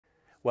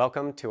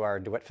Welcome to our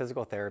DeWitt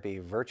Physical Therapy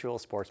Virtual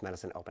Sports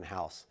Medicine Open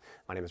House.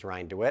 My name is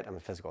Ryan DeWitt. I'm a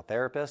physical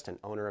therapist and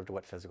owner of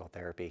DeWitt Physical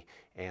Therapy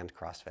and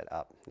CrossFit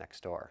up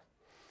next door.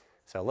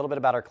 So a little bit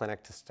about our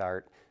clinic to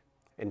start.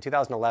 In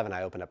 2011,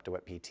 I opened up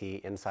DeWitt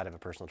PT inside of a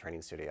personal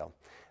training studio.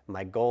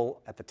 My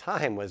goal at the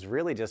time was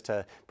really just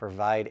to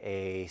provide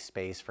a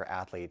space for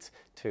athletes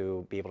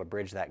to be able to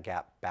bridge that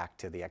gap back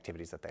to the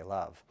activities that they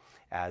love.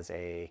 As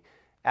a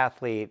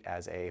athlete,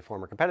 as a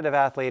former competitive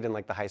athlete in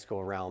like the high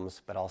school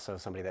realms, but also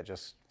somebody that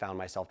just found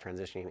myself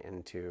transitioning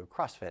into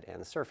CrossFit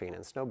and surfing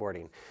and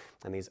snowboarding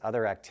and these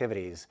other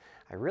activities,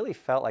 I really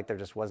felt like there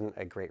just wasn't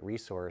a great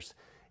resource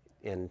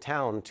in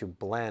town to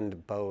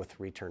blend both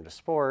return to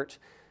sport,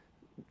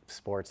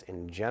 sports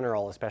in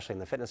general, especially in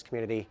the fitness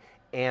community,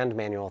 and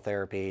manual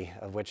therapy,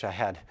 of which I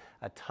had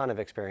a ton of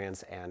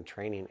experience and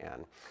training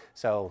in.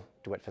 So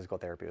DeWitt Physical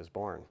Therapy was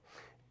born.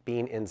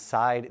 Being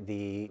inside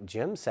the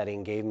gym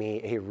setting gave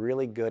me a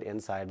really good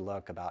inside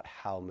look about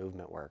how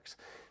movement works.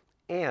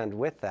 And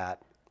with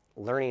that,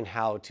 learning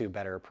how to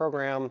better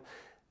program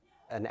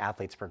an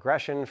athlete's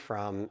progression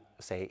from,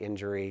 say,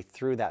 injury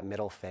through that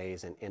middle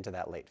phase and into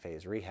that late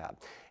phase rehab.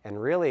 And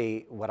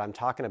really what I'm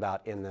talking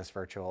about in this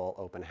virtual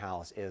open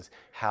house is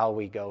how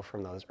we go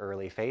from those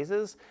early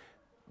phases,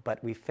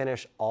 but we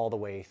finish all the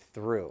way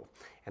through.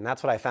 And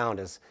that's what I found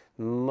is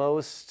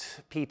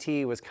most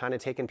PT was kind of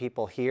taking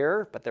people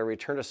here, but their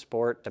return to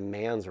sport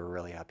demands were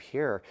really up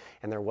here.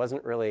 And there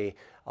wasn't really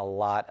a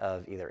lot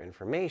of either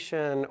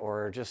information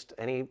or just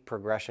any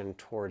progression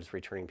towards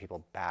returning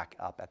people back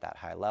up at that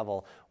high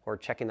level or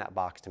checking that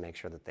box to make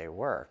sure that they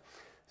were.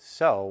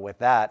 So with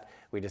that,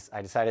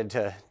 I decided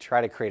to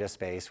try to create a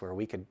space where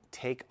we could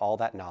take all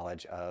that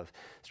knowledge of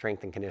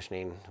strength and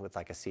conditioning with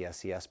like a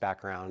CSCS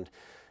background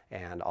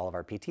and all of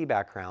our PT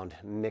background,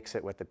 mix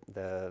it with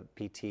the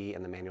PT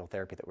and the manual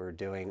therapy that we were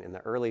doing in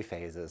the early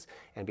phases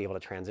and be able to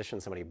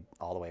transition somebody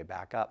all the way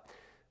back up.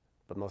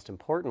 But most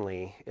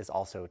importantly is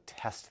also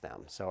test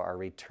them. So our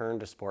return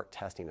to sport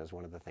testing is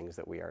one of the things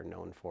that we are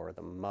known for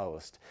the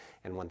most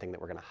and one thing that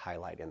we're gonna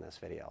highlight in this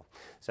video.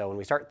 So when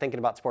we start thinking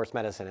about sports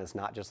medicine, it's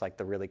not just like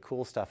the really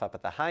cool stuff up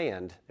at the high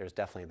end, there's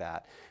definitely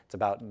that. It's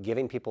about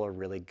giving people a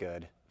really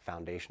good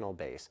foundational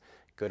base,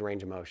 good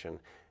range of motion,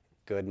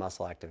 good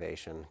muscle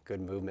activation,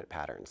 good movement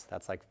patterns.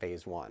 That's like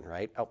phase one,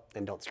 right? Oh,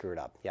 and don't screw it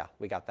up. Yeah,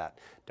 we got that.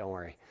 Don't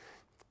worry.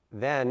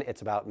 Then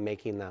it's about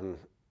making them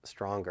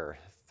stronger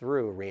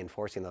through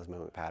reinforcing those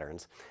movement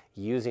patterns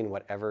using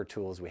whatever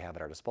tools we have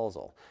at our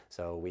disposal.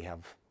 So we have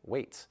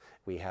weights.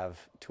 We have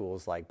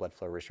tools like blood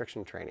flow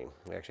restriction training.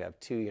 We actually have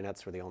 2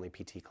 units. We're the only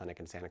PT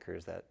clinic in Santa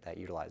Cruz that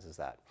utilizes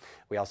that.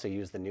 We also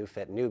use the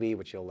NeuFit Neubie,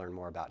 which you'll learn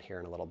more about here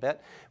in a little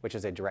bit, which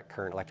is a direct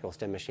current electrical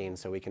stim machine.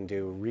 So we can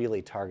do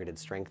really targeted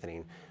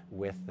strengthening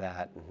with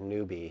that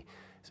Neubie.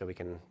 So we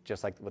can,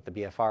 just like with the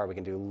BFR, we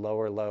can do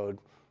lower load,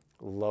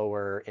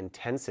 lower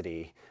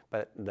intensity,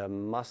 but the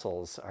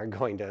muscles are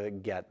going to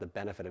get the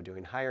benefit of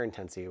doing higher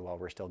intensity while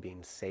we're still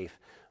being safe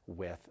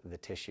with the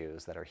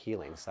tissues that are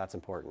healing. So that's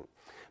important.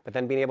 But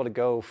then being able to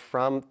go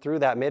through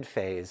that mid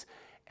phase,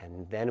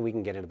 and then we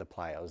can get into the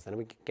plyos, then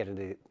we can get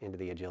into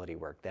the agility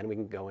work, then we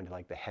can go into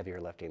like the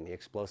heavier lifting, the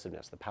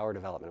explosiveness, the power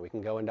development. We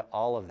can go into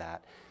all of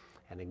that.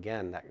 And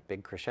again, that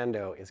big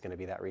crescendo is going to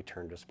be that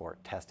return to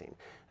sport testing.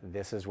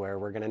 This is where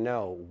we're going to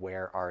know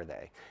where are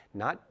they.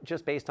 Not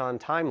just based on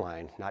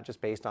timeline, not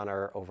just based on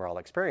our overall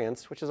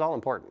experience, which is all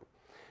important,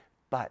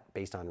 but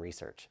based on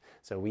research.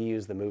 So we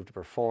use the move to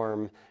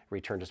perform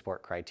return to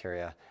sport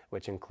criteria,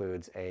 which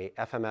includes a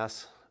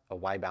FMS, a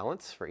Y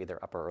balance for either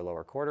upper or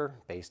lower quarter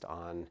based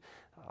on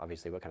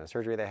obviously what kind of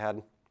surgery they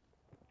had.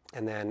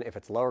 And then if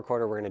it's lower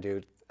quarter, we're going to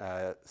do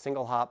a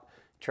single hop,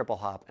 triple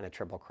hop, and a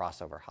triple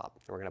crossover hop.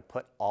 And we're going to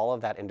put all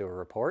of that into a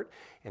report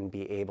and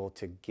be able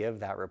to give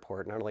that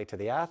report not only to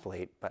the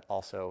athlete, but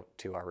also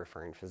to our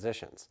referring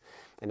physicians.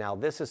 And now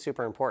this is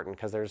super important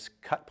because there's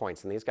cut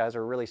points, and these guys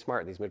are really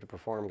smart, these move to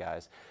perform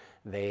guys.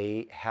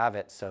 They have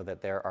it so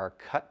that there are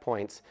cut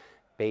points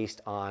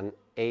based on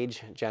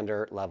age,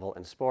 gender, level,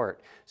 and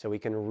sport. So we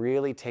can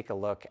really take a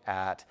look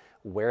at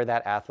where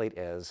that athlete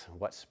is,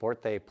 what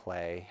sport they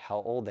play, how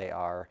old they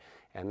are,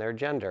 and their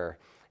gender,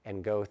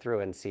 and go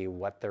through and see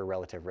what their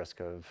relative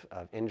risk of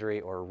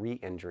injury or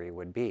re-injury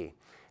would be.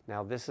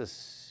 Now this is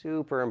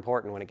super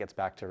important when it gets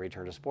back to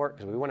return to sport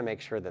because we want to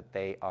make sure that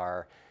they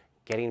are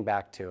getting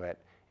back to it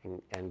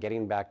and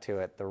getting back to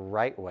it the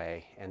right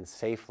way and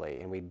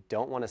safely. And we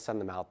don't want to send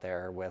them out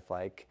there with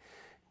like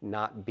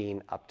not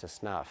being up to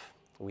snuff.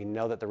 We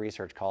know that the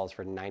research calls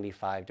for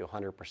 95 to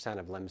 100%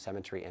 of limb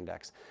symmetry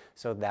index.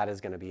 So that is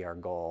going to be our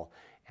goal.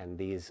 And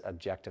these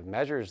objective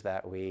measures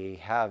that we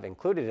have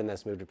included in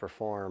this move to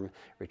perform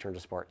return to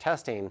sport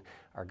testing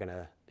are going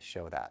to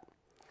show that.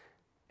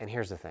 And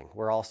here's the thing,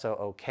 we're also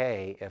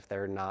okay if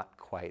they're not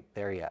quite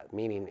there yet,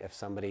 meaning if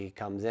somebody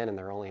comes in and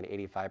they're only at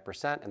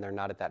 85% and they're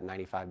not at that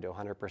 95 to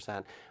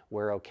 100%,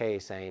 we're okay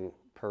saying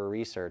per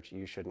research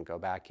you shouldn't go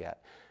back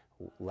yet.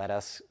 let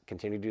us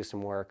continue to do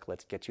some work.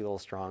 Let's get you a little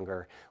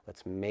stronger.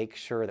 Let's make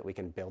sure that we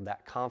can build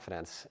that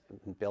confidence,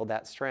 build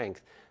that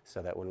strength,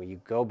 so that when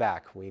you go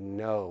back, we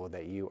know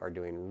that you are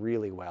doing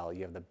really well.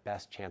 You have the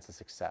best chance of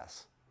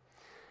success.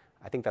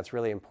 I think that's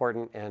really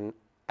important in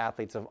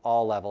athletes of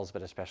all levels,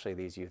 but especially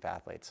these youth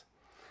athletes.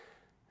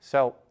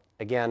 So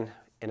again,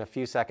 in a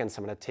few seconds,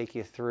 I'm going to take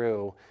you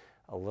through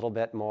a little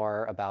bit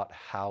more about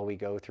how we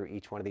go through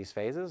each one of these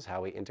phases,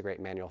 how we integrate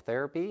manual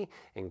therapy,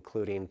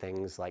 including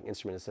things like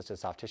instrument-assisted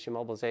soft tissue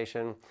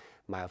mobilization,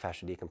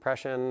 myofascial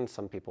decompression,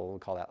 some people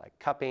call that like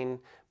cupping,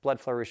 blood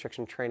flow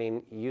restriction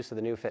training, use of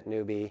the NeuFit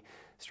Neubie,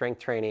 strength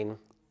training,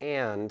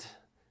 and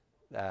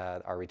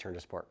our return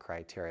to sport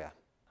criteria.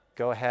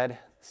 Go ahead,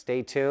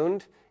 stay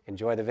tuned,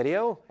 enjoy the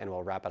video, and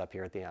we'll wrap it up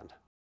here at the end.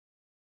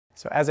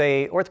 So as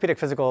a orthopedic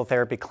physical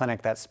therapy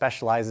clinic that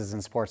specializes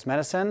in sports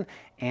medicine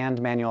and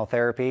manual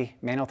therapy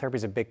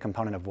is a big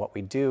component of what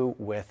we do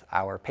with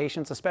our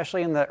patients,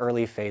 especially in the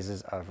early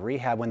phases of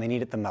rehab when they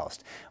need it the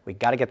most. We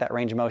got to get that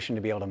range of motion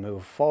to be able to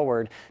move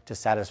forward to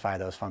satisfy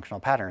those functional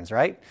patterns,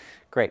 right?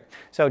 Great.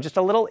 So just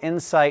a little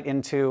insight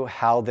into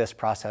how this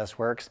process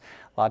works.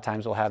 A lot of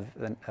times we'll have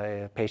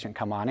a patient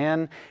come on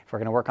in. If we're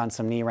going to work on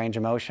some knee range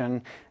of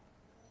motion,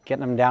 getting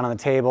them down on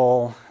the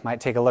table,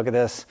 might take a look at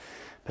this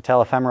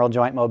patellofemoral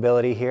joint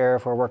mobility here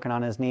if we're working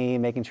on his knee,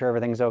 making sure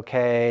everything's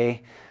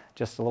okay.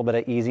 Just a little bit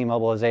of easy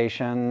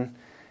mobilization.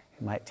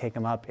 You might take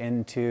him up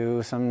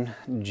into some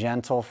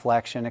gentle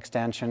flexion,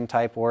 extension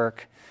type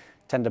work.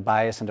 Tend to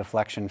bias into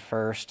flexion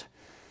first,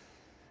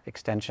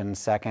 extension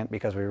second,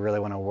 because we really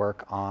want to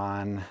work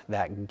on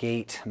that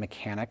gait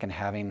mechanic and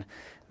having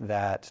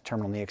that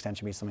terminal knee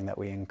extension be something that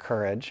we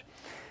encourage.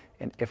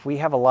 And if we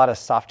have a lot of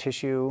soft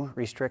tissue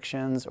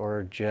restrictions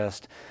or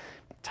just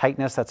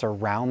tightness that's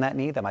around that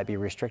knee that might be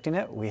restricting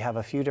it, we have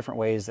a few different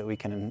ways that we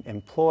can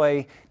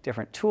employ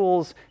different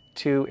tools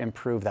to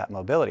improve that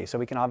mobility. So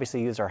we can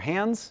obviously use our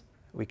hands,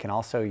 we can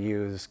also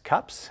use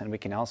cups, and we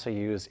can also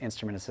use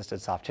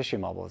instrument-assisted soft tissue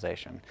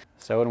mobilization.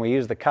 So when we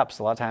use the cups,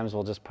 a lot of times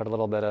we'll just put a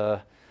little bit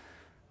of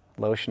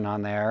lotion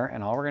on there,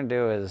 and all we're going to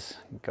do is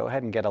go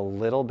ahead and get a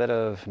little bit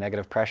of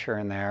negative pressure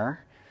in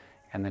there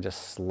and then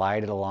just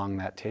slide it along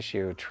that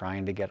tissue,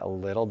 trying to get a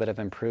little bit of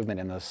improvement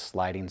in those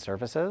sliding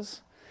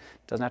surfaces.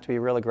 Doesn't have to be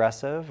real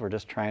aggressive. We're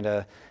just trying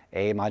to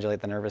A, modulate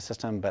the nervous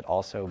system, but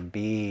also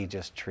B,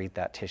 just treat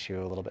that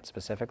tissue a little bit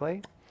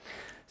specifically.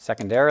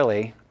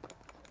 Secondarily,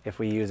 if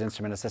we use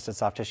instrument-assisted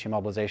soft tissue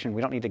mobilization,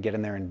 we don't need to get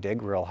in there and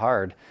dig real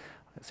hard.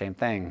 Same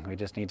thing, we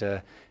just need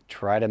to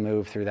try to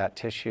move through that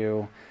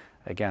tissue.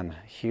 Again,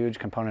 a huge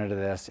component of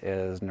this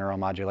is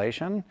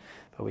neuromodulation,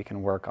 but we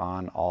can work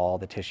on all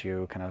the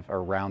tissue kind of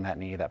around that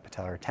knee. That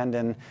patellar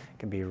tendon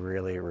can be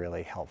really,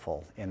 really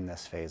helpful in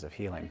this phase of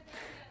healing.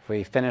 If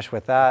we finish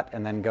with that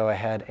and then go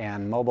ahead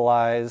and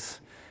mobilize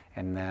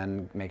and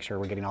then make sure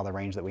we're getting all the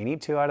range that we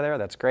need to out of there,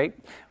 that's great.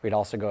 We'd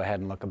also go ahead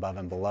and look above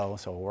and below,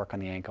 so we'll work on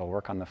the ankle,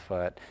 work on the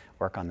foot,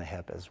 work on the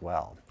hip as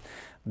well.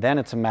 Then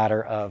it's a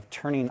matter of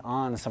turning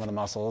on some of the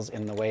muscles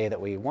in the way that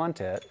we want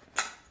it.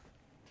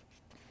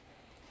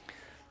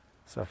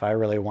 So if I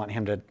really want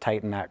him to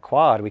tighten that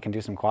quad, we can do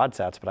some quad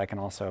sets, but I can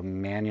also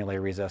manually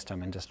resist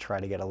him and just try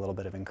to get a little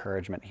bit of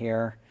encouragement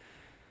here.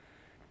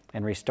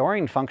 And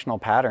restoring functional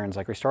patterns,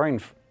 like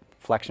restoring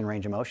flexion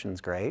range of motion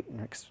is great,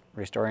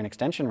 restoring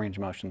extension range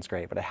of motion is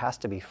great, but it has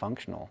to be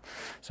functional.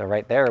 So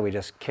right there, we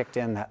just kicked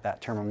in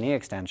that terminal knee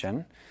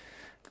extension.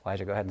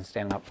 Elijah, go ahead and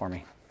stand up for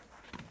me.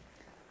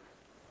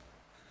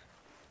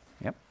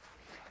 Yep.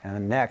 And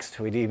then next,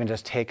 we'd even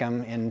just take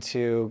them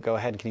into, go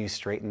ahead, can you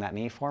straighten that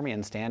knee for me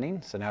in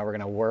standing? So now we're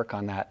gonna work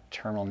on that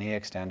terminal knee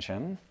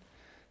extension.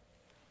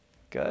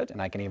 Good, and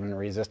I can even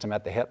resist him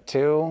at the hip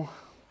too.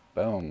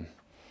 Boom.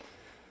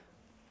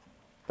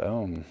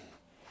 Boom.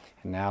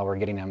 And now we're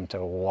getting him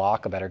to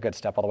walk a better. Good,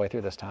 step all the way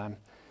through this time.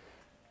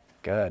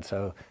 Good,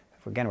 so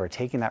again, we're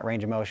taking that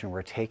range of motion,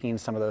 we're taking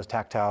some of those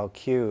tactile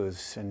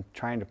cues and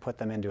trying to put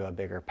them into a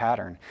bigger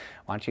pattern.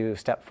 Why don't you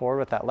step forward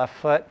with that left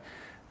foot,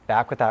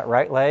 back with that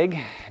right leg,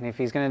 and if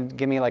he's gonna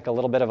give me like a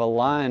little bit of a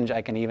lunge,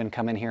 I can even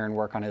come in here and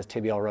work on his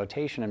tibial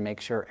rotation and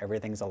make sure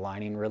everything's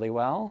aligning really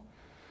well.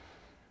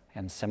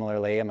 And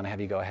similarly, I'm gonna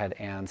have you go ahead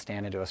and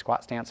stand into a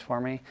squat stance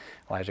for me.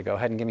 Elijah, go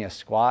ahead and give me a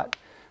squat.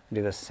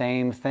 Do the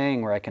same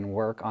thing where I can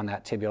work on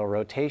that tibial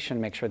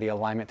rotation, make sure the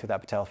alignment through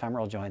that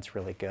patellofemoral joint's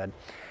really good.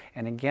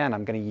 And again,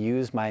 I'm going to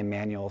use my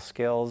manual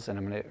skills, and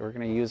we're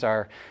going to use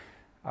our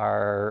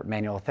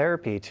manual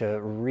therapy to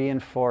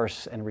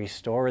reinforce and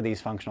restore these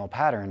functional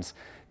patterns,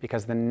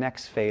 because the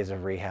next phase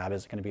of rehab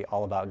is going to be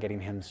all about getting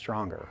him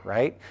stronger,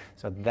 right?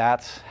 So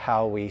that's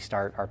how we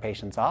start our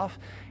patients off.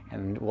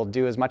 And we'll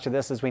do as much of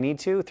this as we need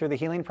to through the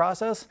healing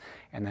process,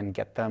 and then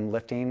get them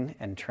lifting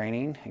and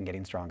training and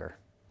getting stronger.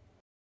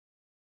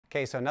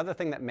 Okay, so another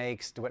thing that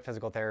makes DeWitt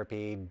Physical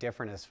Therapy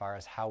different as far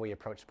as how we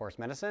approach sports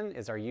medicine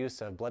is our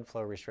use of blood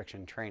flow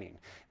restriction training.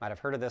 You might have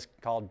heard of this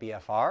called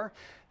BFR.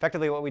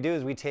 Effectively what we do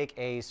is we take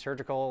a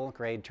surgical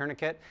grade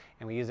tourniquet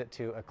and we use it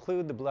to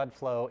occlude the blood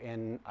flow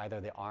in either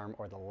the arm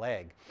or the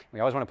leg. We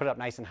always want to put it up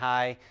nice and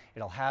high.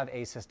 It'll have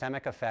a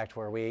systemic effect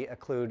where we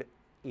occlude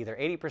either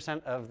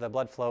 80% of the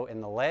blood flow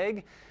in the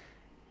leg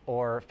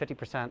or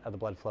 50% of the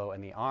blood flow in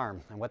the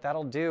arm. And what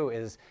that'll do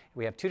is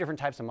we have two different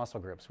types of muscle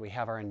groups. We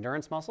have our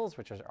endurance muscles,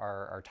 which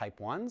are our type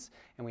 1s,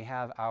 and we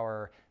have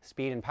our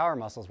speed and power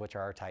muscles, which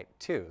are our type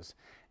 2s.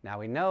 Now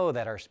we know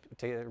that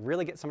to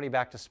really get somebody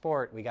back to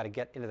sport, we got to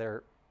get into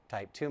their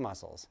type 2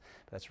 muscles.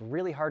 But that's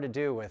really hard to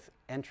do with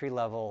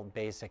entry-level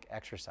basic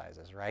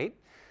exercises, right?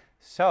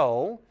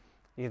 So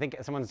you think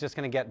someone's just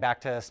going to get back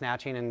to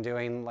snatching and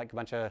doing like a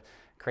bunch of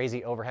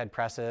crazy overhead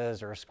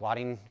presses or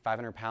squatting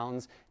 500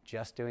 pounds,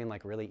 just doing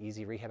like really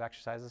easy rehab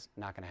exercises?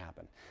 Not going to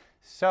happen.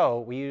 So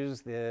we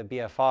use the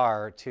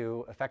BFR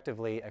to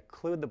effectively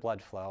occlude the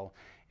blood flow.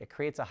 It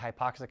creates a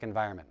hypoxic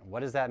environment. What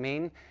does that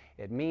mean?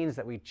 It means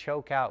that we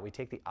choke out, we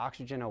take the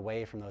oxygen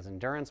away from those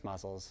endurance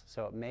muscles,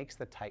 so it makes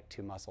the type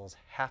 2 muscles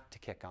have to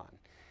kick on.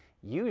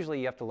 Usually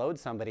you have to load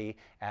somebody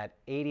at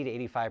 80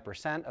 to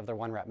 85% of their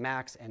 1 rep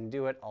max and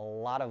do it a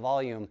lot of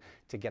volume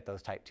to get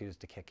those type 2s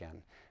to kick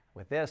in.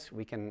 With this,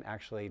 we can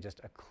actually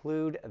just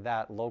occlude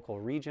that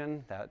local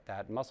region,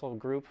 that muscle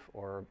group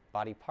or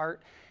body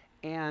part,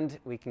 and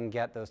we can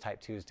get those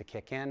type 2s to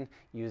kick in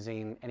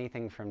using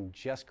anything from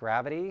just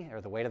gravity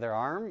or the weight of their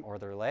arm or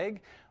their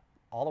leg,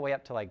 all the way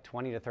up to like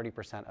 20 to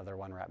 30% of their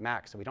 1 rep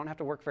max. So we don't have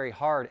to work very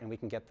hard, and we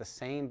can get the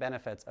same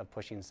benefits of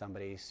pushing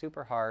somebody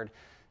super hard,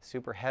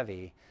 super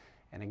heavy.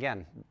 And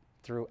again,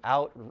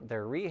 throughout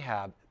their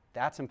rehab,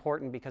 that's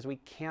important because we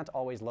can't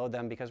always load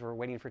them because we're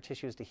waiting for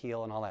tissues to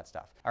heal and all that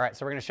stuff. All right,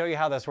 so we're going to show you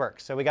how this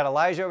works. So we got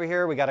Elijah over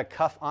here. We got a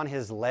cuff on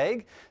his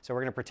leg. So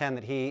we're going to pretend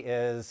that he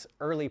is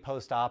early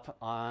post-op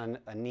on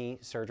a knee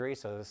surgery,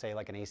 so say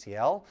like an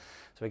ACL.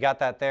 So we got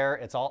that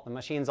there. The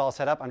machine's all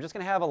set up. I'm just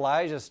going to have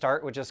Elijah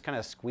start with just kind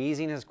of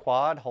squeezing his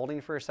quad,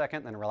 holding for a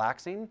second, then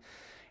relaxing.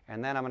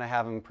 And then I'm going to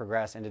have him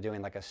progress into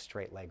doing like a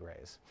straight leg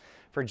raise.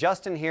 For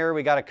Justin here,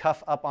 we got a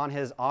cuff up on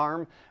his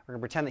arm. We're going to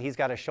pretend that he's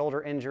got a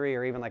shoulder injury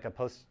or even like a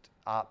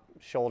post-op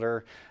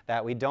shoulder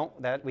that we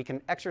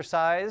can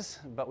exercise,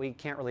 but we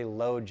can't really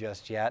load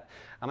just yet.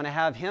 I'm going to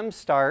have him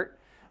start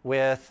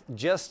with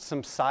just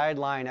some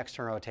sideline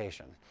external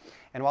rotation.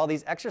 And while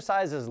these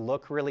exercises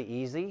look really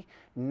easy,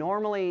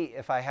 normally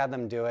if I had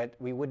them do it,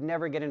 we would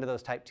never get into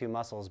those type 2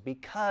 muscles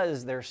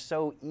because they're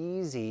so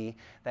easy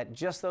that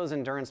just those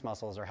endurance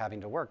muscles are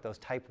having to work, those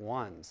type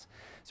 1s.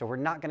 So we're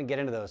not going to get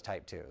into those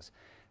type 2s.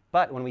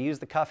 But when we use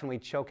the cuff and we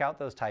choke out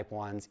those type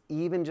 1s,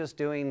 even just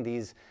doing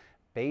these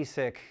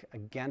basic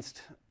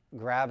against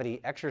gravity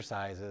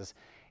exercises,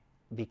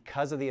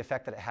 because of the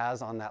effect that it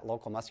has on that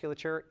local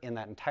musculature in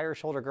that entire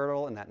shoulder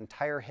girdle and that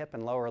entire hip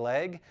and lower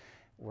leg,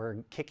 we're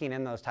kicking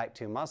in those type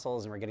 2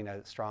 muscles and we're getting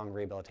a strong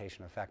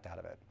rehabilitation effect out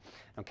of it.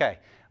 Okay,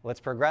 let's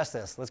progress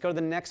this. Let's go to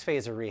the next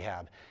phase of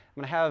rehab. I'm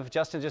going to have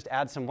Justin just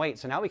add some weight.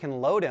 So now we can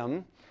load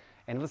him,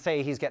 and let's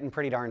say he's getting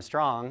pretty darn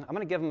strong. I'm going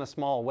to give him a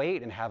small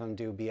weight and have him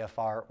do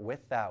BFR with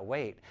that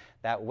weight.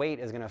 That weight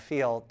is going to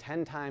feel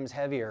 10 times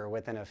heavier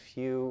within a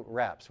few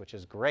reps, which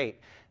is great.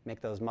 Make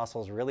those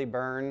muscles really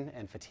burn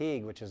and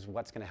fatigue, which is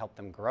what's going to help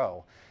them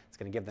grow. It's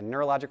going to give the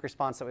neurologic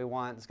response that we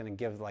want. It's going to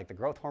give like the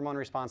growth hormone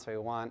response that we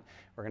want.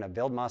 We're going to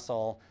build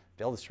muscle,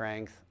 build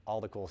strength, all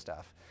the cool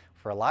stuff.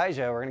 For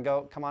Elijah, we're going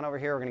to come on over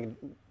here. We're going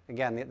to,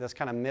 again, this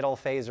kind of middle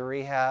phase of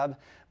rehab.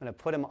 I'm going to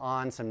put him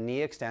on some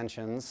knee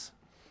extensions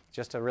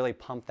just to really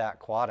pump that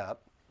quad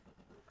up.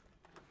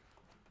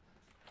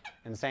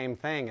 And same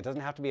thing, it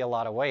doesn't have to be a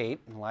lot of weight.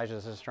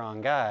 Elijah's a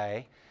strong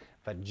guy,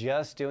 but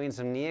just doing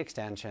some knee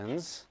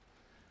extensions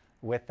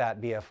with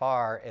that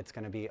BFR, it's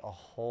going to be a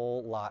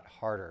whole lot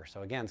harder.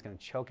 So again, it's going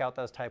to choke out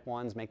those type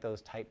 1s, make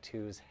those type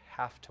 2s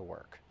have to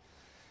work.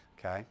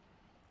 Okay?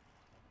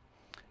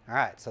 All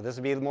right, so this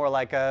would be more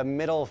like a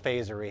middle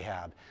phase of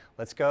rehab.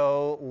 Let's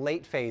go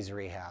late phase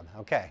rehab.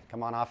 Okay,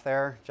 come on off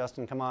there.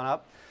 Justin, come on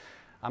up.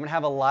 I'm going to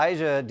have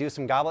Elijah do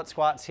some goblet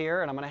squats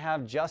here, and I'm going to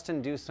have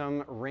Justin do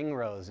some ring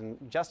rows. And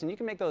Justin, you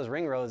can make those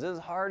ring rows as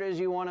hard as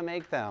you want to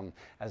make them,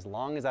 as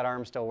long as that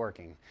arm's still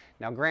working.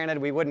 Now, granted,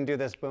 we wouldn't do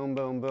this boom,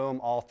 boom, boom,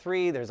 all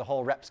three. There's a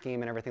whole rep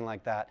scheme and everything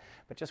like that.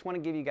 But just want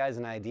to give you guys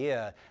an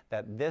idea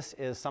that this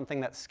is something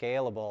that's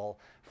scalable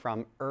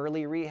from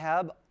early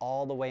rehab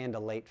all the way into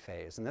late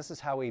phase. And this is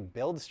how we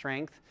build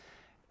strength.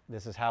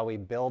 This is how we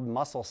build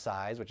muscle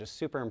size, which is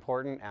super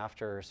important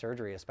after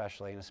surgery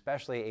especially, and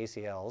especially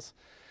ACLs.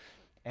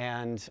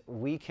 And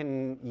we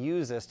can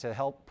use this to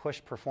help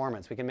push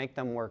performance. We can make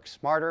them work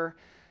smarter.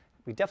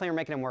 We definitely are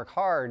making them work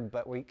hard,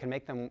 but we can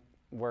make them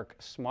work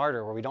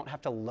smarter where we don't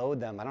have to load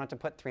them. I don't have to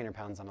put 300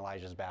 pounds on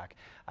Elijah's back.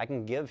 I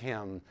can give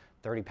him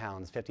 30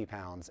 pounds, 50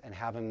 pounds, and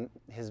have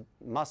his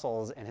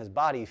muscles and his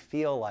body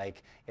feel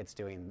like it's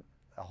doing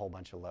a whole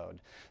bunch of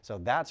load. So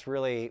that's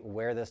really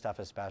where this stuff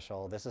is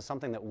special. This is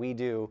something that we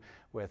do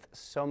with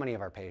so many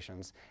of our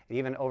patients. It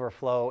even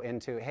overflow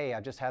into, hey,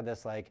 I've just had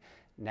this like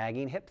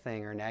nagging hip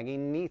thing or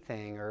nagging knee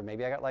thing, or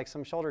maybe I got like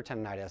some shoulder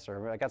tendonitis,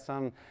 or I got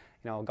some,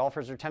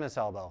 golfers or tennis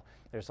elbow.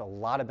 There's a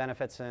lot of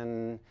benefits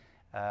in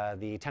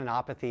the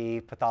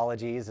tendinopathy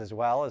pathologies as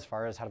well, as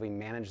far as how do we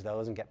manage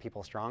those and get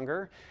people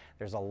stronger.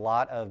 There's a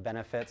lot of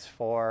benefits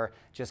for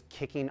just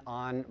kicking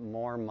on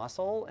more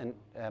muscle and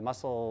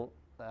muscle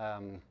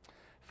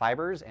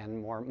fibers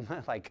and more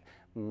like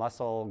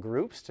muscle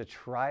groups to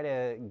try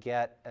to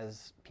get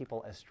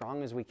people as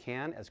strong as we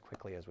can, as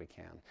quickly as we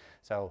can.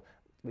 So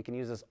we can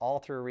use this all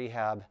through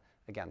rehab,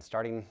 again,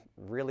 starting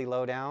really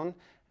low down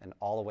and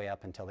all the way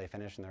up until they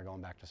finish and they're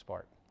going back to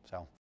sport.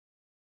 So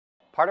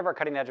part of our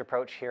cutting edge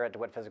approach here at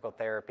DeWitt Physical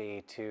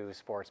Therapy to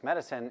sports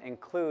medicine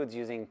includes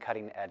using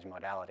cutting edge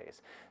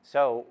modalities.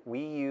 So we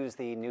use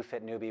the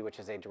NeuFit Neubie, which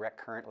is a direct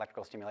current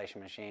electrical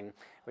stimulation machine,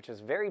 which is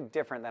very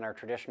different than our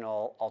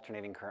traditional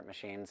alternating current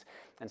machines.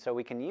 And so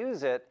we can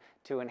use it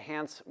to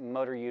enhance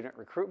motor unit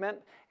recruitment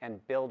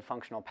and build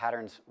functional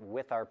patterns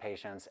with our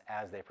patients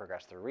as they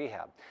progress through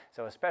rehab.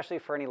 So especially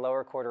for any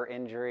lower quarter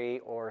injury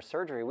or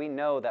surgery, we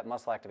know that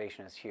muscle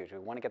activation is huge. We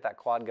want to get that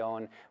quad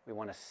going. We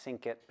want to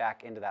sink it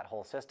back into that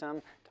whole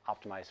system to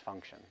optimize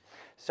function.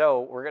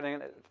 So we're going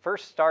to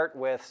first start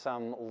with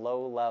some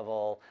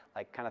low-level,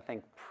 like kind of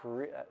think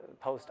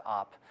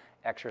post-op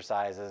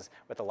exercises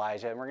with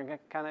Elijah, and we're going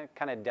to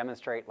kind of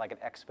demonstrate like an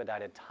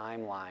expedited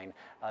timeline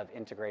of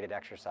integrated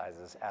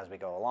exercises as we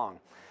go along.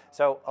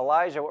 So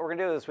Elijah, what we're going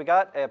to do is we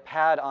got a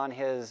pad on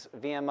his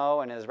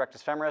VMO and his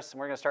rectus femoris, and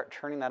we're going to start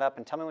turning that up,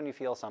 and tell me when you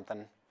feel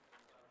something.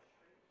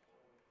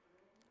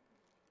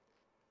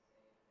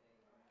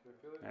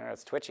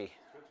 It's twitchy.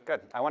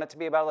 Good. I want it to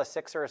be about a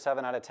 6 or a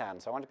 7 out of 10,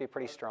 so I want it to be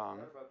pretty strong.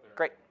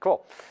 Great,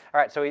 cool.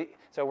 All right,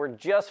 so we're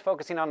just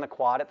focusing on the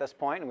quad at this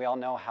point, and we all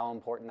know how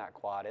important that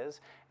quad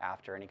is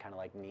after any kind of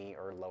like knee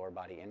or lower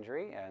body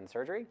injury and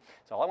surgery.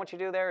 So all I want you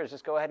to do there is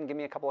just go ahead and give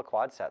me a couple of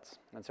quad sets.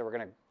 And so we're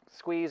going to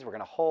squeeze, we're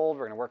going to hold,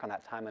 we're going to work on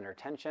that time under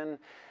tension.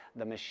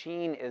 The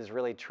machine is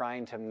really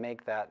trying to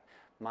make that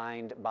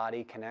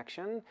mind-body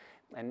connection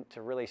and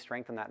to really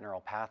strengthen that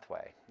neural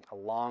pathway,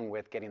 along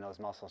with getting those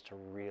muscles to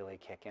really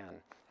kick in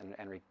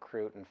and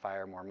recruit and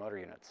fire more motor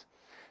units.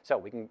 So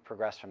we can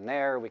progress from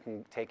there. We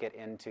can take it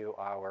into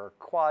our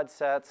quad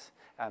sets,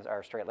 as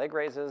our straight leg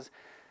raises.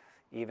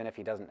 Even if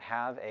he doesn't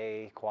have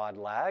a quad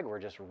lag, we're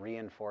just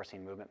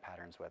reinforcing movement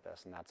patterns with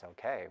this, and that's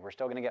okay. We're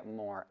still going to get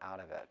more out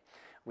of it.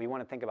 We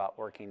want to think about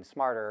working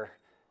smarter,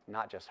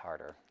 not just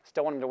harder.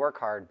 Still want him to work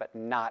hard, but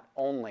not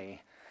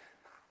only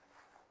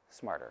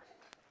smarter,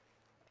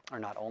 or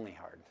not only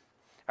hard.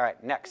 All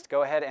right, next,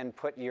 go ahead and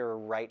put your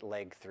right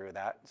leg through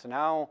that. So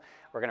now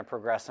we're going to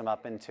progress him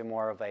up into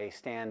more of a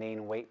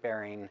standing,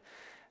 weight-bearing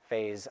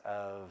phase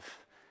of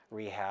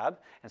rehab.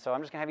 And so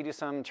I'm just going to have you do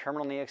some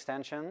terminal knee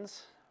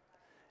extensions.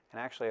 And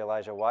actually,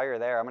 Elijah, while you're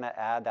there, I'm going to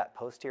add that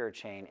posterior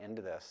chain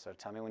into this. So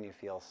tell me when you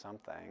feel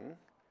something.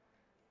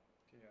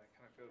 Yeah, I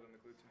kind of feel it in the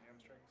glutes and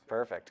hamstrings.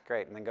 Perfect,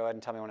 great. And then go ahead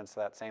and tell me when it's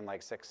that same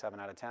like 6, 7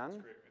 out of 10.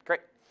 That's great.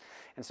 Great.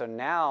 And so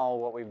now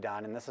what we've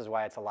done, and this is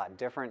why it's a lot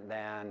different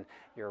than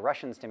your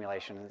Russian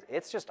stimulation,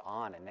 it's just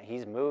on and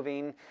he's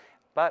moving,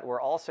 but we're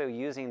also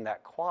using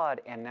that quad,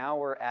 and now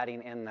we're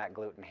adding in that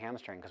glute and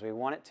hamstring because we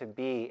want it to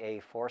be a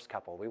force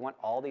couple. We want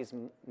all these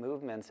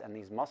movements and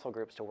these muscle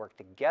groups to work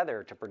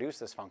together to produce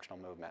this functional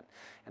movement.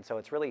 And so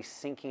it's really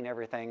syncing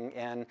everything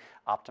in,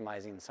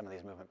 optimizing some of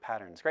these movement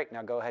patterns. Great,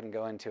 now go ahead and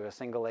go into a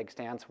single leg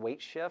stance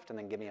weight shift and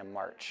then give me a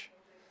march.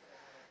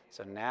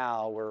 So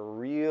now we're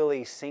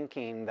really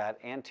syncing that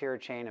anterior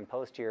chain and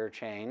posterior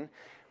chain,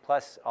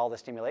 plus all the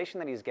stimulation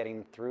that he's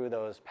getting through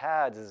those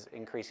pads is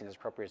increasing his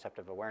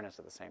proprioceptive awareness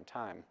at the same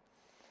time.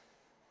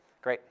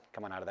 Great,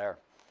 come on out of there.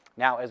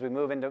 Now, as we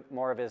move into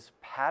more of his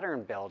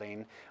pattern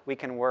building, we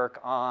can work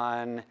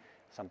on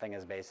something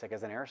as basic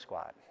as an air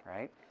squat,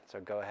 right? So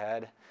go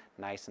ahead,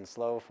 nice and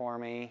slow for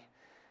me.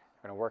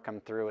 We're going to work him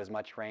through as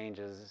much range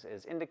as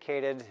is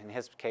indicated. In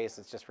his case,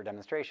 it's just for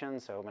demonstration,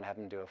 so I'm going to have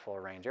him do a full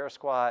range air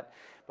squat.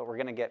 But we're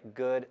going to get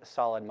good,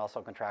 solid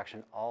muscle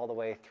contraction all the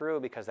way through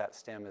because that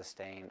stim is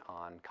staying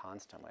on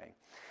constantly.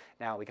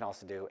 Now, we can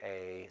also do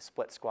a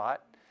split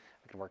squat.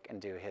 We can work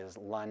into his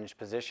lunge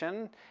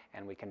position,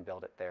 and we can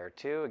build it there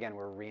too. Again,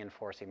 we're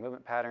reinforcing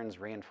movement patterns,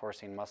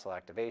 reinforcing muscle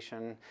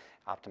activation,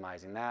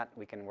 optimizing that.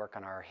 We can work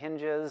on our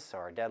hinges, so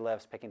our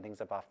deadlifts, picking things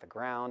up off the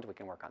ground. We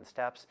can work on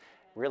steps,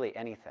 really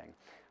anything.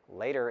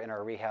 Later in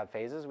our rehab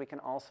phases, we can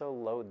also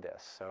load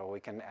this. So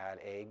we can add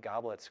a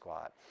goblet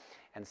squat.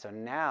 And so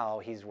now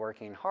he's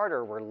working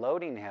harder, we're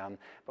loading him,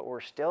 but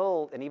we're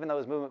still, and even though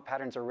his movement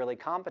patterns are really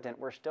competent,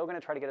 we're still going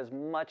to try to get as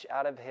much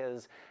out of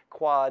his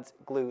quads,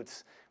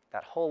 glutes,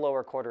 that whole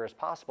lower quarter as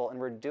possible, and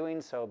we're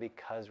doing so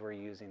because we're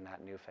using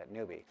that NeuFit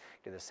Neubie.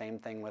 Do the same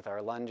thing with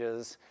our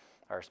lunges,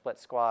 our split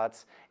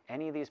squats,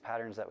 any of these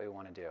patterns that we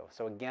want to do.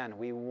 So again,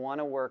 we want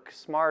to work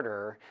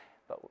smarter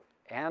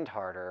and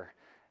harder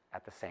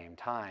at the same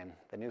time.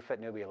 The NeuFit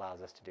Neubie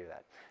allows us to do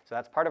that. So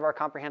that's part of our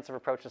comprehensive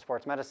approach to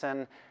sports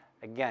medicine.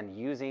 Again,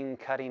 using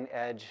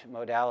cutting-edge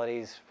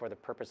modalities for the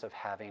purpose of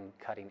having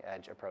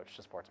cutting-edge approach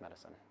to sports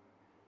medicine.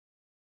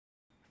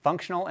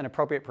 Functional and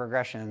appropriate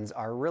progressions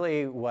are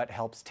really what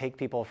helps take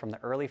people from the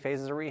early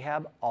phases of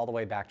rehab all the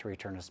way back to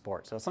return to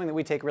sport. So it's something that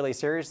we take really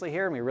seriously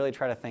here, and we really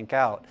try to think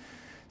out.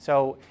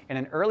 So in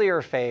an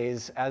earlier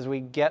phase, as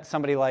we get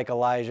somebody like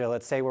Elijah,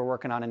 let's say we're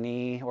working on a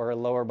knee or a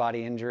lower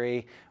body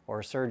injury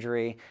or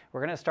surgery, we're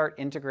going to start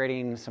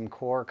integrating some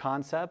core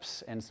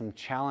concepts and some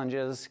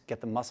challenges, get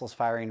the muscles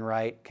firing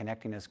right,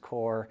 connecting his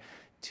core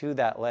to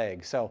that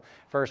leg. So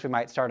first we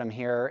might start him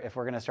here. If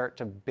we're going to start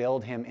to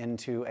build him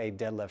into a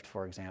deadlift,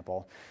 for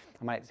example,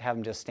 I might have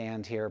him just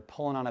stand here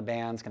pulling on a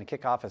band. It's going to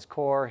kick off his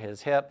core,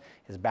 his hip,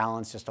 his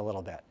balance just a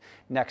little bit.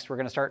 Next, we're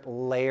going to start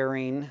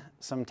layering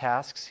some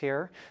tasks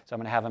here. So I'm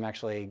going to have him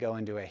actually go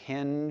into a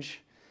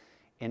hinge,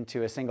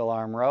 into a single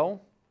arm row.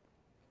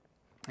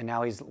 And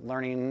now he's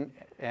learning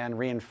and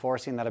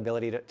reinforcing that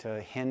ability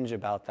to hinge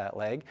about that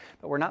leg.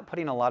 But we're not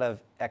putting a lot of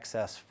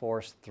excess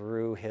force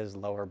through his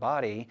lower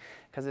body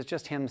because it's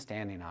just him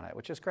standing on it,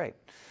 which is great.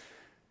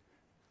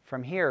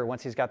 From here,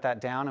 once he's got that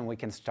down and we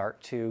can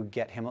start to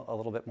get him a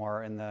little bit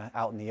more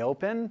out in the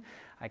open,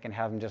 I can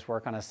have him just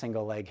work on a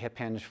single leg hip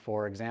hinge,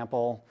 for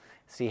example,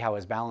 see how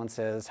his balance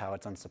is, how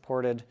it's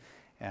unsupported,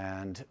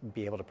 and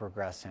be able to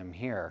progress him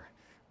here.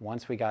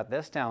 Once we got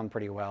this down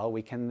pretty well,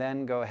 we can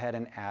then go ahead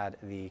and add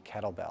the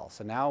kettlebell.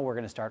 So now we're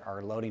going to start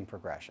our loading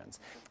progressions.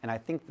 And I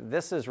think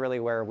this is really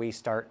where we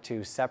start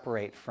to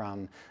separate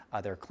from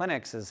other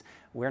clinics is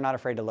we're not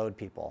afraid to load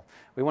people.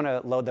 We want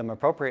to load them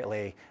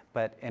appropriately,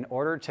 but in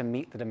order to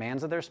meet the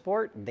demands of their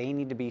sport, they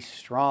need to be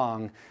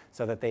strong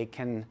so that they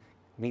can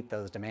meet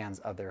those demands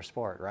of their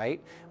sport, right?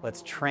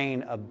 Let's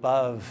train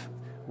above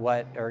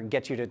or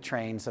get you to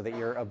train so that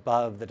you're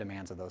above the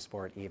demands of those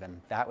sport even.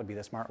 That would be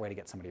the smart way to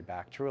get somebody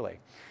back, truly.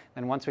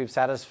 And once we've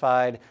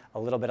satisfied a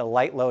little bit of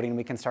light loading,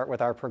 we can start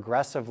with our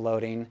progressive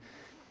loading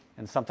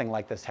and something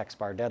like this hex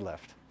bar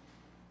deadlift.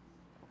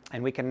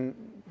 And we can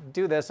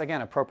do this,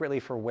 again, appropriately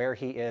for where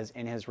he is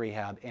in his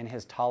rehab, in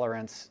his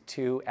tolerance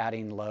to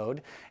adding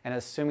load, and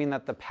assuming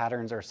that the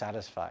patterns are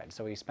satisfied.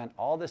 So we spent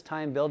all this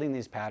time building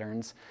these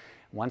patterns.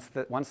 Once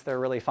they're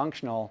really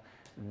functional,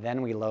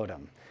 then we load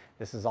them.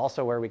 This is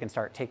also where we can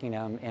start taking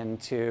them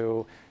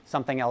into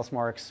something else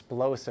more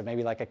explosive,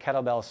 maybe like a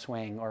kettlebell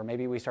swing, or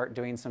maybe we start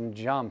doing some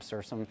jumps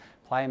or some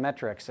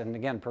plyometrics, and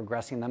again,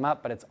 progressing them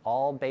up, but it's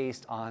all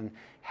based on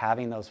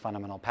having those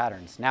fundamental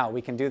patterns. Now,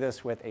 we can do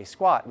this with a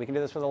squat, we can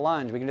do this with a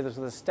lunge, we can do this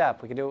with a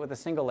step, we can do it with a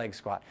single leg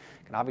squat,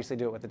 we can obviously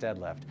do it with a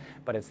deadlift,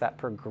 but it's that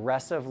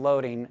progressive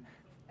loading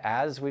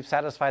as we've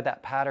satisfied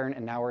that pattern,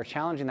 and now we're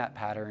challenging that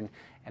pattern,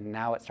 and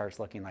now it starts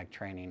looking like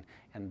training,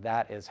 and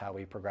that is how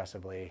we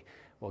progressively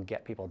will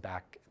get people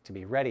back to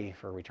be ready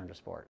for return to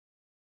sport.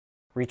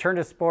 Return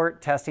to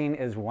sport testing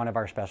is one of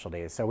our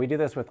specialties. So we do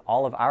this with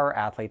all of our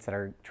athletes that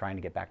are trying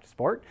to get back to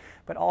sport,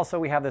 but also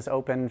we have this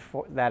open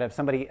for that if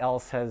somebody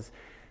else has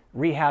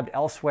rehabbed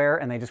elsewhere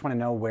and they just want to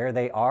know where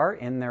they are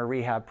in their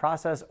rehab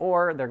process,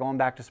 or they're going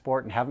back to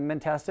sport and haven't been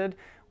tested,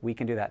 we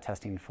can do that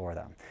testing for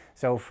them.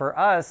 So for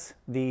us,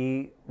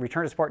 the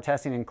return to sport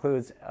testing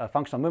includes a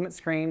functional movement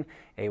screen,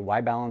 a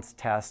Y balance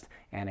test,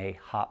 and a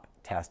hop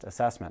test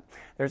assessment.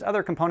 There's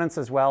other components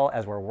as well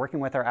as we're working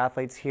with our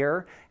athletes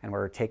here and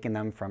we're taking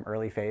them from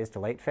early phase to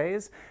late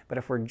phase. But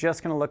if we're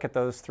just going to look at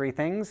those three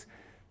things,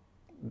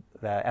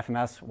 the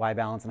FMS, Y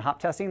balance, and hop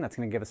testing, that's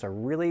going to give us a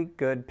really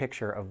good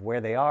picture of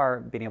where they are,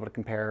 being able to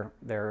compare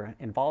their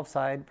involved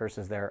side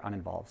versus their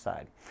uninvolved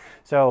side.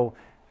 So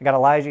I got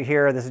Elijah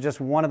here. This is just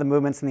one of the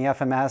movements in the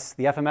FMS.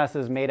 The FMS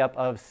is made up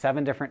of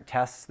 7 different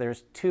tests.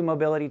 There's 2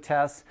 mobility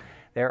tests,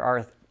 there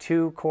are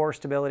 2 core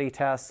stability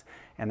tests,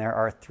 and there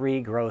are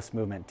 3 gross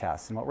movement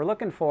tests. And what we're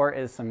looking for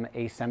is some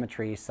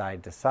asymmetry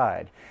side to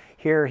side.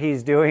 Here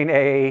he's doing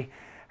a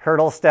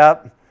hurdle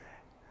step.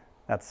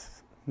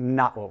 That's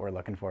not what we're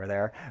looking for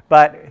there,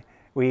 but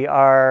we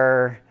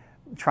are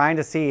trying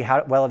to see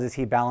how well does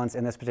he balance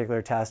in this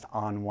particular test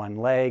on one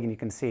leg, and you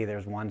can see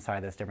there's one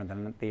side that's different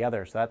than the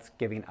other, so that's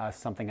giving us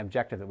something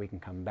objective that we can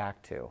come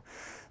back to.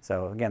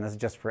 So again, this is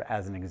just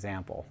as an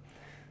example.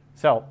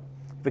 So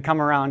if we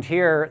come around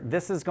here,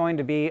 this is going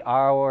to be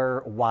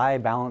our Y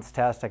balance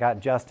test. I got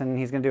Justin,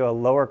 he's going to do a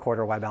lower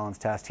quarter Y balance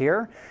test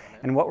here,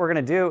 and what we're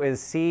going to do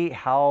is see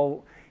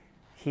how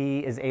he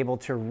is able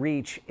to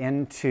reach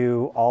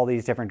into all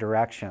these different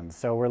directions.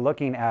 So we're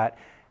looking at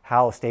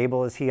how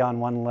stable is he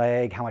on one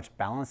leg, how much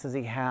balance does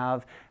he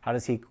have, how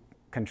does he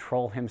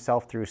control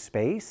himself through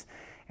space,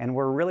 and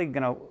we're really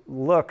going to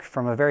look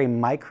from a very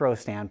micro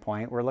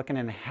standpoint. We're looking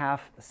in 0.5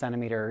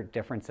 centimeter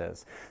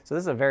differences. So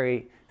this is a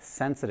very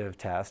sensitive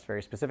test,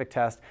 very specific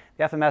test.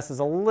 The FMS is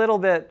a little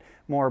bit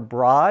more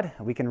broad.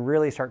 We can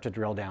really start to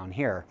drill down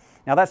here.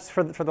 Now that's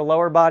for the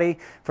lower body.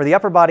 For the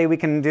upper body, we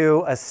can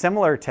do a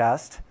similar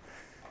test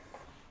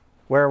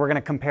where we're going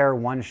to compare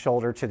one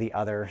shoulder to the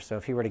other. So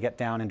if he were to get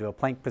down into a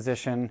plank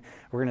position,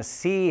 we're going to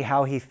see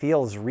how he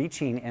feels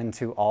reaching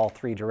into all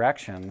 3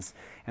 directions.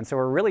 And so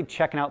we're really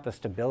checking out the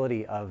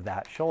stability of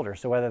that shoulder.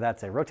 So whether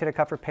that's a rotator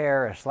cuff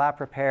repair, a slap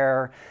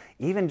repair,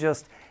 even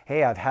just,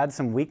 hey, I've had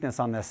some weakness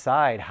on this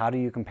side, how do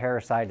you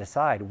compare side to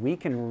side? We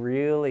can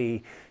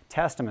really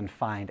test them and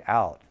find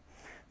out.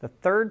 The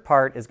third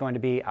part is going to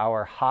be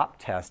our hop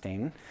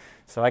testing.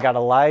 So I got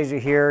Elijah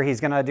here. He's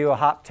going to do a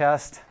hop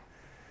test.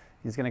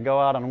 He's going to go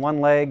out on one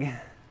leg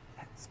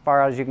as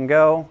far as you can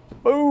go.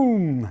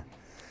 Boom!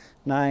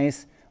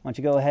 Nice. Why don't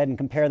you go ahead and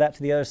compare that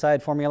to the other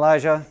side for me,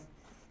 Elijah?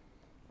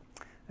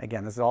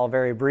 Again, this is all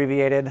very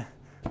abbreviated.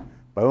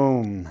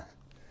 Boom.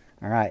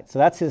 All right, so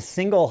that's his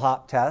single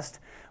hop test.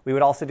 We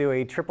would also do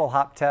a triple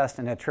hop test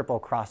and a triple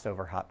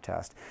crossover hop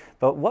test.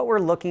 But what we're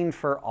looking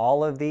for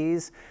all of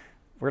these,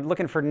 we're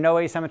looking for no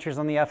asymmetries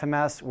on the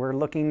FMS. We're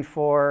looking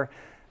for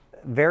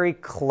very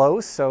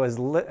close, so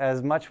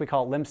as much we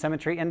call it limb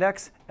symmetry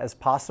index as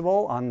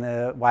possible on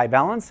the Y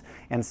balance,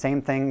 and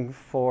same thing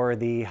for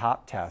the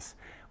hop test.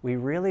 We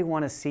really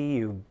want to see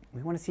you,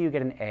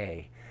 get an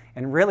A.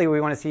 And really we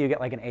want to see you get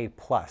like an A+.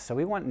 So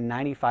we want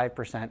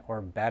 95%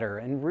 or better.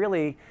 And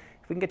really,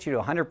 if we can get you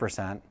to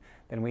 100%,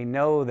 then we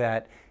know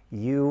that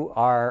you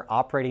are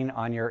operating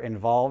on your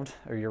involved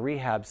or your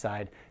rehab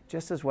side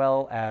just as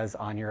well as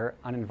on your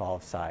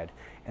uninvolved side.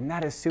 And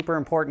that is super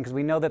important because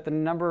we know that the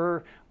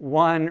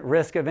 #1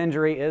 risk of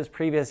injury is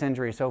previous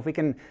injury. So if we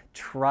can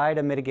try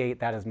to mitigate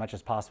that as much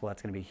as possible,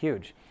 that's going to be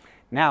huge.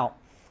 Now,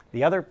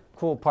 the other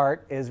cool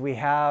part is we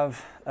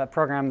have a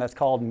program that's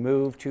called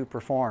Move to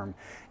Perform.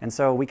 And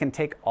so we can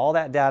take all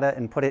that data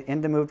and put it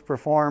into Move to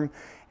Perform,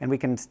 and we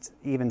can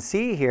even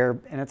see here,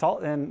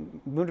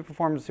 and Move to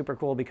Perform is super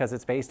cool because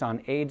it's based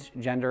on age,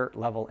 gender,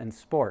 level, and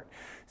sport.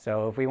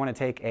 So if we want to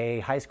take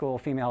a high school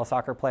female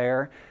soccer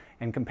player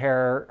and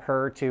compare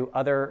her to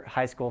other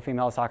high school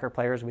female soccer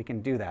players, we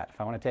can do that. If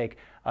I want to take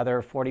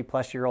other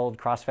 40-plus-year-old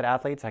CrossFit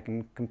athletes, I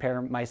can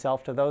compare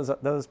myself to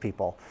those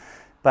people.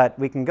 But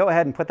we can go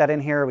ahead and put that in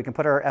here. We can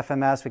put our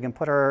FMS, we can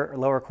put our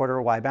lower quarter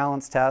Y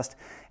balance test,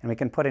 and we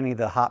can put any of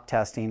the hop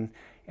testing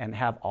and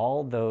have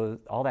all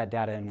that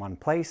data in one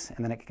place,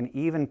 and then it can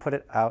even put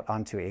it out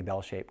onto a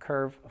bell-shaped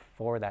curve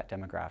for that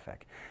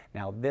demographic.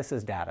 Now this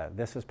is data,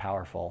 this is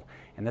powerful,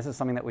 and this is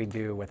something that we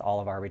do with all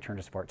of our return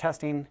to sport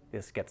testing.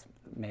 This gets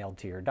mailed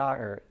to your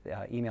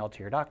emailed to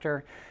your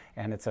doctor,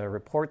 and it's a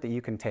report that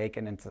you can take,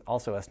 and it's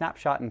also a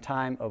snapshot in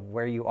time of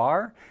where you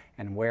are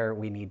and where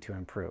we need to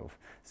improve.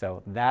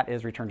 So that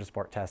is return to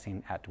sport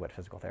testing at DeWitt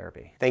Physical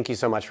Therapy. Thank you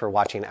so much for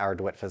watching our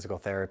DeWitt Physical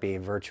Therapy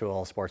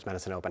virtual sports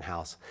medicine open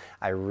house.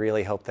 I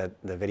really hope that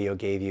the video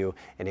gave you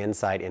an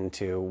insight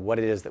into what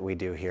it is that we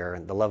do here,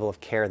 the level of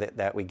care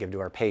that we give to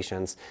our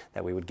patients,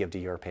 that we would give to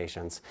your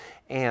patients,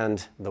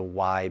 and the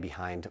why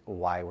behind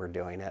why we're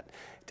doing it,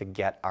 to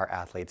get our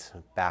athletes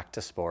back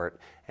to sport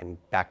and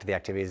back to the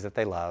activities that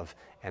they love,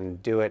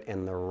 and do it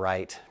in the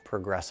right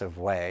progressive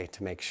way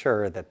to make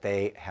sure that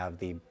they have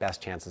the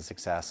best chance of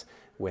success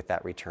with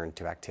that return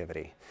to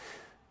activity.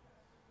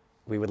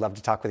 We would love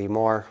to talk with you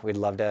more. We'd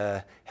love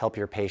to help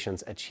your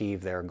patients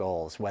achieve their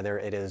goals, whether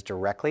it is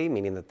directly,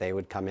 meaning that they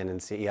would come in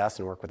and see us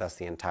and work with us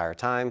the entire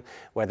time,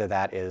 whether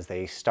that is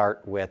they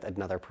start with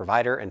another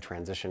provider and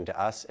transition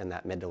to us in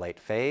that mid to late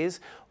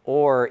phase,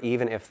 or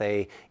even if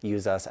they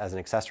use us as an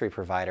accessory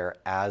provider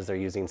as they're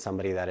using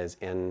somebody that is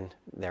in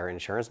their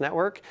insurance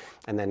network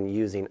and then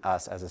using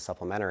us as a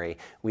supplementary.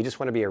 We just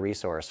want to be a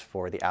resource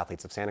for the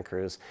athletes of Santa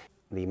Cruz,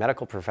 the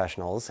medical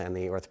professionals and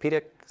the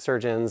orthopedic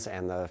surgeons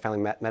and the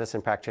family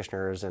medicine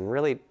practitioners, and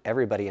really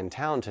everybody in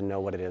town to know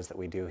what it is that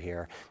we do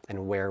here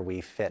and where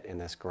we fit in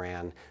this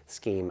grand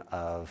scheme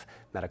of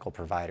medical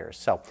providers.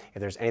 So if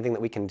there's anything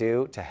that we can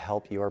do to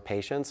help your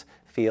patients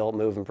feel,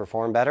 move, and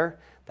perform better,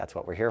 that's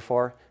what we're here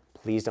for.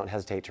 Please don't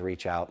hesitate to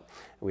reach out.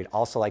 We'd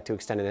also like to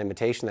extend an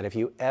invitation that if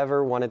you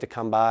ever wanted to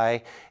come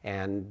by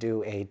and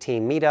do a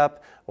team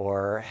meetup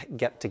or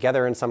get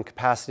together in some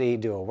capacity,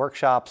 do a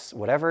workshops,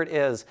 whatever it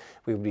is,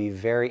 we would be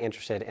very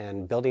interested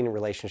in building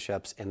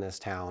relationships in this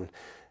town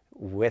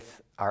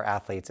with our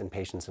athletes and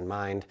patients in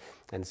mind.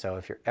 And so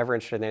if you're ever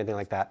interested in anything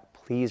like that,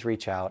 please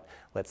reach out.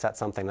 Let's set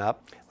something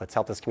up. Let's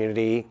help this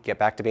community get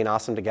back to being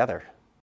awesome together.